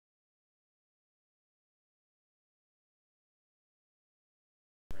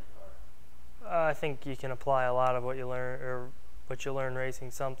I think you can apply a lot of what you learn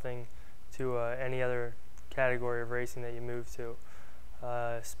racing something to any other category of racing that you move to,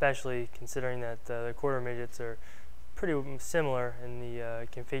 especially considering that the quarter midgets are pretty similar in the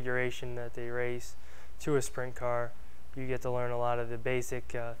configuration that they race to a sprint car. You get to learn a lot of the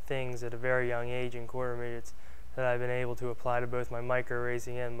basic things at a very young age in quarter midgets that I've been able to apply to both my micro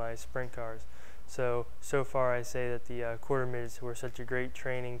racing and my sprint cars. So far I say that the quarter midgets were such a great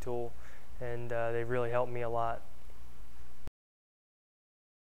training tool, and they've really helped me a lot.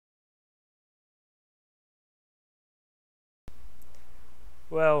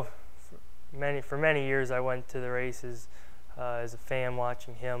 Well, for many years I went to the races as a fan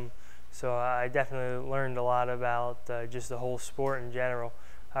watching him, so I definitely learned a lot about just the whole sport in general.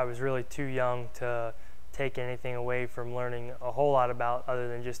 I was really too young to take anything away from learning a whole lot about other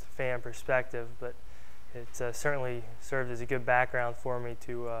than just a fan perspective, but it certainly served as a good background for me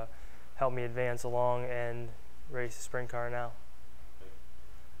to help me advance along and race a sprint car now.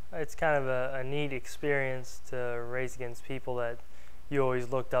 It's kind of a neat experience to race against people that you always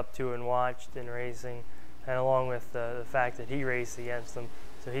looked up to and watched in racing, and along with the fact that he raced against them,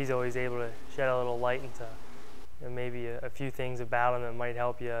 so he's always able to shed a little light into maybe a few things about him that might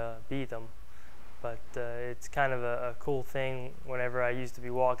help you beat them. But it's kind of a cool thing whenever I used to be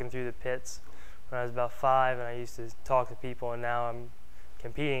walking through the pits when I was about 5, and I used to talk to people, and now I'm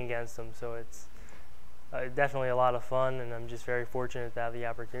competing against them, so it's definitely a lot of fun, and I'm just very fortunate to have the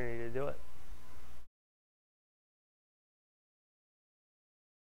opportunity to do it.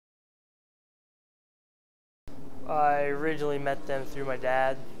 I originally met them through my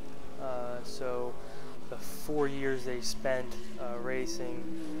dad, so the 4 years they spent racing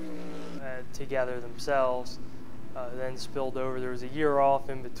together themselves then spilled over. There was a year off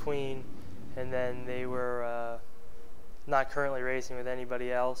in between, and then they were not currently racing with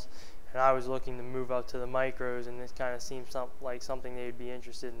anybody else, and I was looking to move up to the micros, and this kind of seemed like something they'd be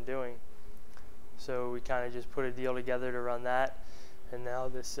interested in doing. So we kind of just put a deal together to run that, and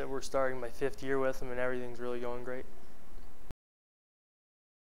now we're starting my 5th year with them, and everything's really going great.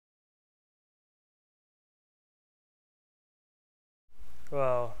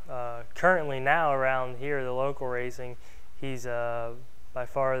 Well, currently now around here, the local racing, he's by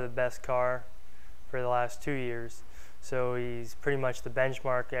far the best car for the last 2 years. So he's pretty much the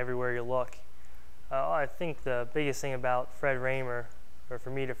benchmark everywhere you look. I think the biggest thing about Fred Rahmer, or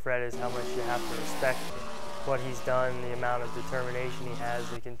for me to Fred, is how much you have to respect what he's done, the amount of determination he has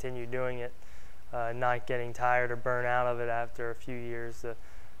to continue doing it, not getting tired or burn out of it after a few years,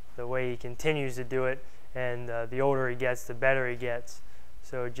 the way he continues to do it, and the older he gets, the better he gets.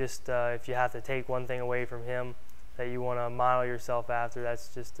 So just if you have to take one thing away from him that you want to model yourself after,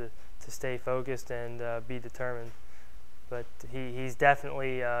 that's just to stay focused and be determined. But he's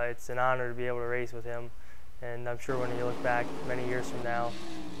definitely, it's an honor to be able to race with him, and I'm sure when you look back many years from now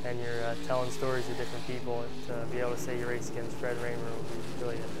and you're telling stories to different people, to be able to say you raced against Fred Rahmer will be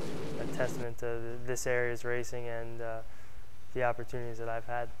really a testament to this area's racing and the opportunities that I've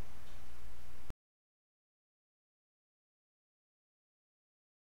had.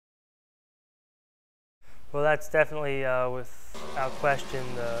 Well, that's definitely, without question,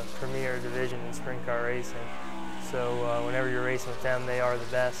 the premier division in sprint car racing. So whenever you're racing with them, they are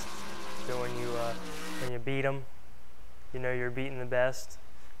the best. So when you beat them, you know you're beating the best.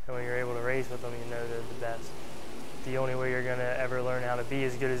 And when you're able to race with them, you know they're the best. The only way you're going to ever learn how to be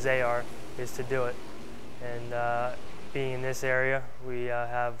as good as they are is to do it. And being in this area, we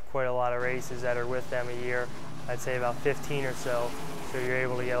have quite a lot of races that are with them a year. I'd say about 15 or so. So you're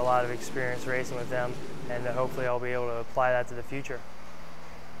able to get a lot of experience racing with them, and hopefully I'll be able to apply that to the future.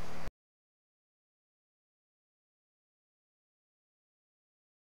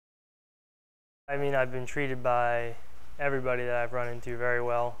 I mean, I've been treated by everybody that I've run into very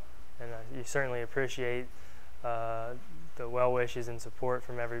well, and you certainly appreciate the well wishes and support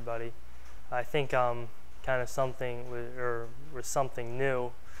from everybody. I think I'm kind of something with something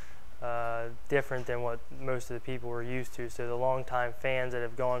new, different than what most of the people were used to. So the longtime fans that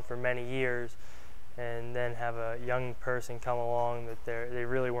have gone for many years and then have a young person come along that they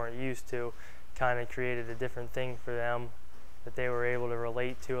really weren't used to, kind of created a different thing for them that they were able to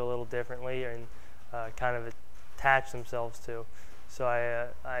relate to a little differently and kind of attach themselves to. So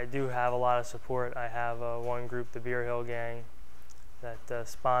I do have a lot of support. I have one group, the Beer Hill Gang, that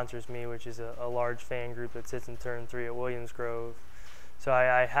sponsors me, which is a large fan group that sits in turn 3 at Williams Grove. So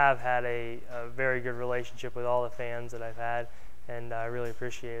I have had a very good relationship with all the fans that I've had, and I really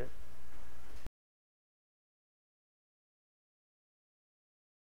appreciate it.